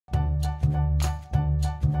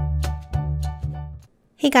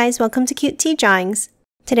Hey guys, welcome to Cute Tea Drawings.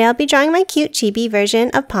 Today I'll be drawing my cute chibi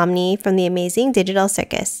version of Pomni from the Amazing Digital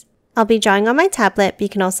Circus. I'll be drawing on my tablet, but you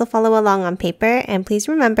can also follow along on paper, and please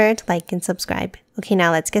remember to like and subscribe. Okay,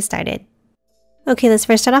 now let's get started. Okay, let's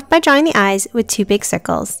first start off by drawing the eyes with two big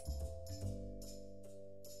circles.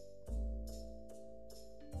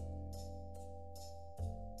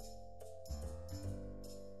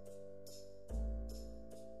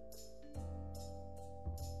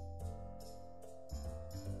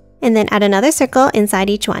 And then add another circle inside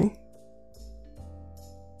each one.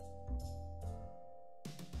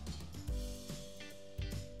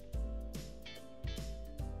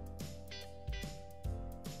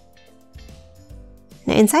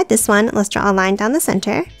 Now inside this one, let's draw a line down the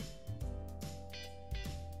center.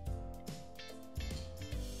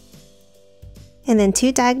 And then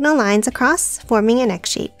two diagonal lines across, forming an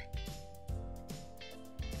X shape.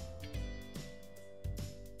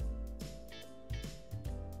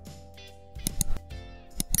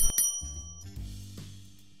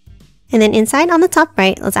 And then inside on the top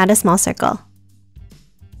right, let's add a small circle.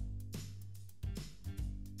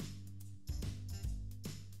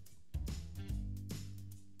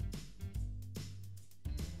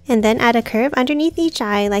 And then add a curve underneath each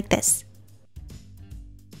eye like this.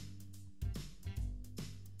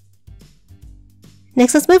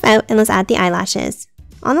 Next, let's move out and let's add the eyelashes.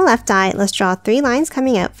 On the left eye, let's draw 3 lines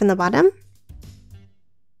coming out from the bottom.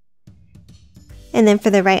 And then for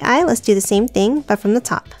the right eye, let's do the same thing, but from the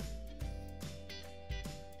top.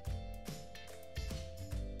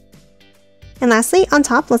 And lastly, on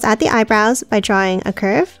top, let's add the eyebrows by drawing a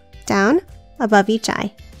curve down above each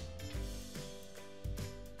eye.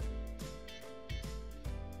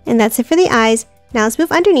 And that's it for the eyes. Now let's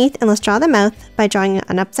move underneath and let's draw the mouth by drawing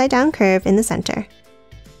an upside down curve in the center.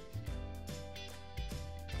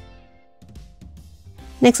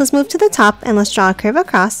 Next, let's move to the top and let's draw a curve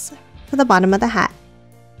across for the bottom of the hat.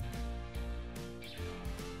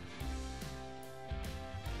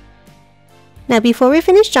 Now before we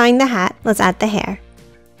finish drawing the hat, let's add the hair.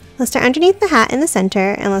 Let's start underneath the hat in the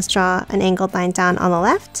center and let's draw an angled line down on the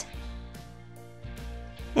left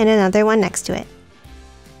and another one next to it.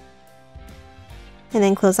 And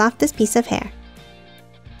then close off this piece of hair.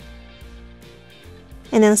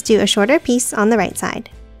 And then let's do a shorter piece on the right side.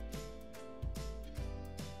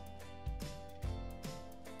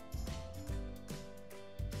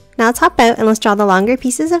 Now let's hop out and let's draw the longer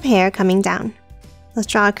pieces of hair coming down. Let's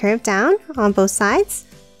draw a curve down on both sides.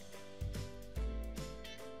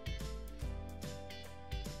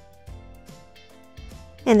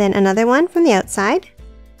 And then another one from the outside.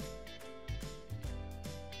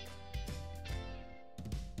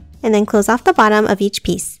 And then close off the bottom of each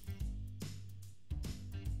piece.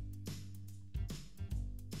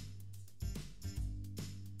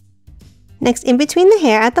 Next, in between the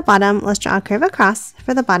hair at the bottom, let's draw a curve across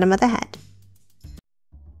for the bottom of the head.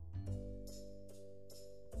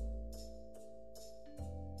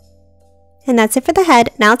 And that's it for the head.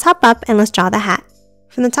 Now let's hop up and let's draw the hat.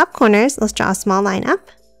 From the top corners, let's draw a small line up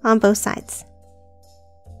on both sides.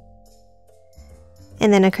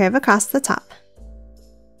 And then a curve across the top.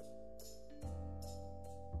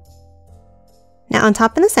 Now on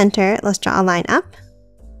top in the center, let's draw a line up.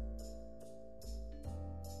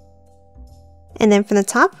 And then from the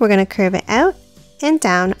top, we're going to curve it out and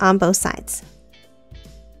down on both sides.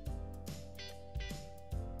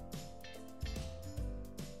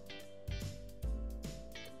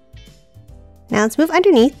 Now let's move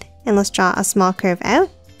underneath and let's draw a small curve out.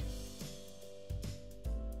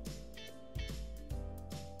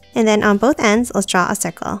 And then on both ends, let's draw a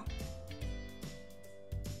circle.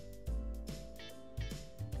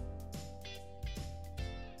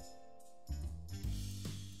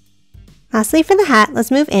 Lastly, for the hat, let's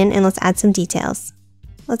move in and let's add some details.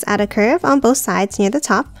 Let's add a curve on both sides near the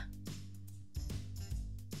top.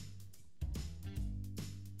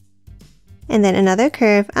 And then another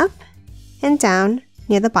curve up and down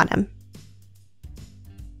near the bottom.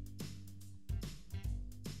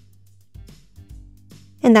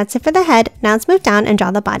 And that's it for the head. Now let's move down and draw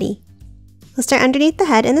the body. Let's start underneath the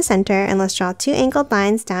head in the center and let's draw 2 angled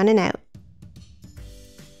lines down and out.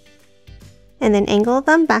 And then angle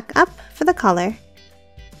them back up for the collar.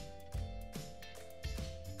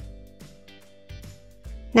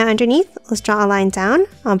 Now underneath, let's draw a line down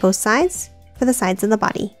on both sides for the sides of the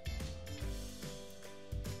body.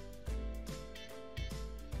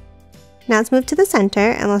 Now let's move to the center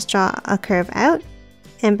and let's draw a curve out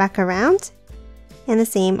and back around, and the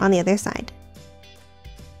same on the other side.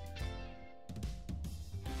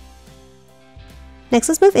 Next,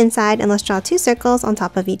 let's move inside and let's draw 2 circles on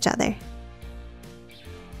top of each other.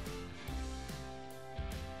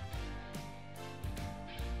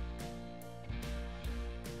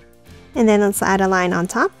 And then let's add a line on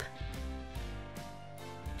top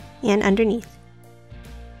and underneath.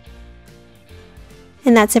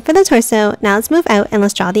 And that's it for the torso. Now let's move out and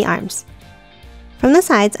let's draw the arms. From the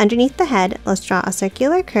sides underneath the head, let's draw a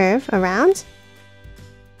circular curve around,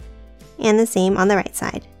 and the same on the right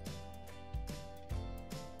side.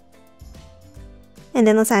 And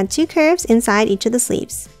then let's add 2 curves inside each of the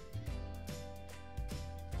sleeves.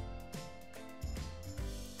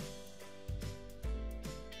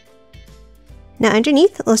 Now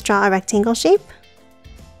underneath, let's draw a rectangle shape.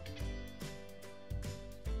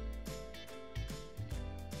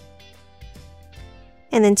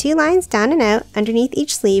 And then 2 lines down and out underneath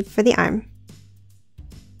each sleeve for the arm.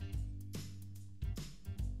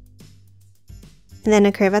 And then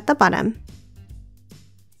a curve at the bottom.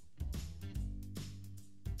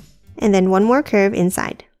 And then 1 more curve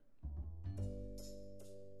inside.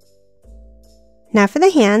 Now for the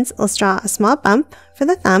hands, let's draw a small bump for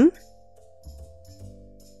the thumb.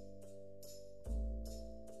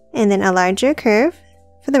 And then a larger curve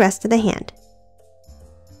for the rest of the hand.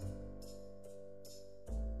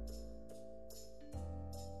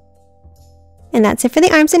 And that's it for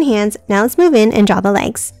the arms and hands. Now let's move in and draw the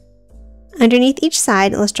legs. Underneath each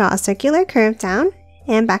side, let's draw a circular curve down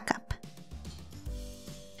and back up.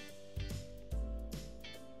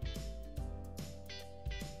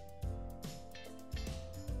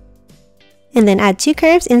 And then add 2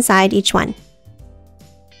 curves inside each one.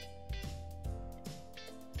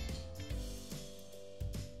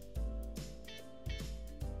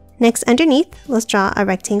 Next, underneath, let's draw a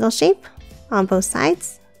rectangle shape on both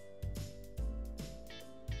sides.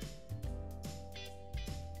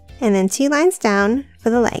 And then 2 lines down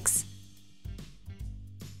for the legs.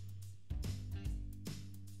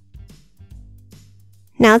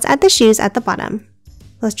 Now let's add the shoes at the bottom.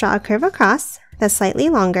 Let's draw a curve across that's slightly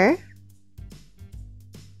longer.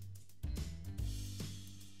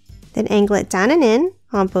 Then angle it down and in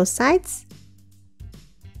on both sides.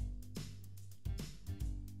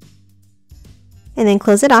 And then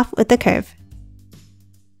close it off with the curve.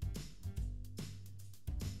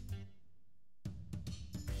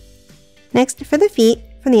 Next, for the feet,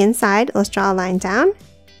 from the inside, let's draw a line down,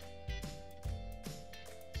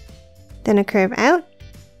 then a curve out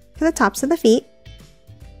for the tops of the feet,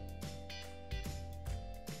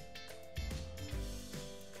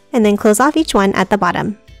 and then close off each one at the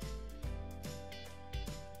bottom.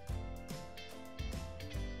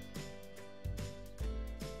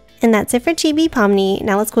 And that's it for Chibi Pomni.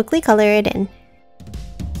 Now let's quickly color it in.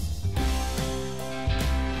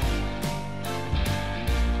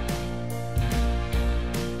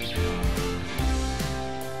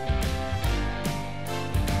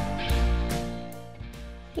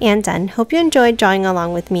 And done. Hope you enjoyed drawing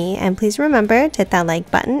along with me, and please remember to hit that like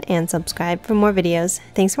button and subscribe for more videos.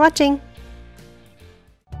 Thanks for watching!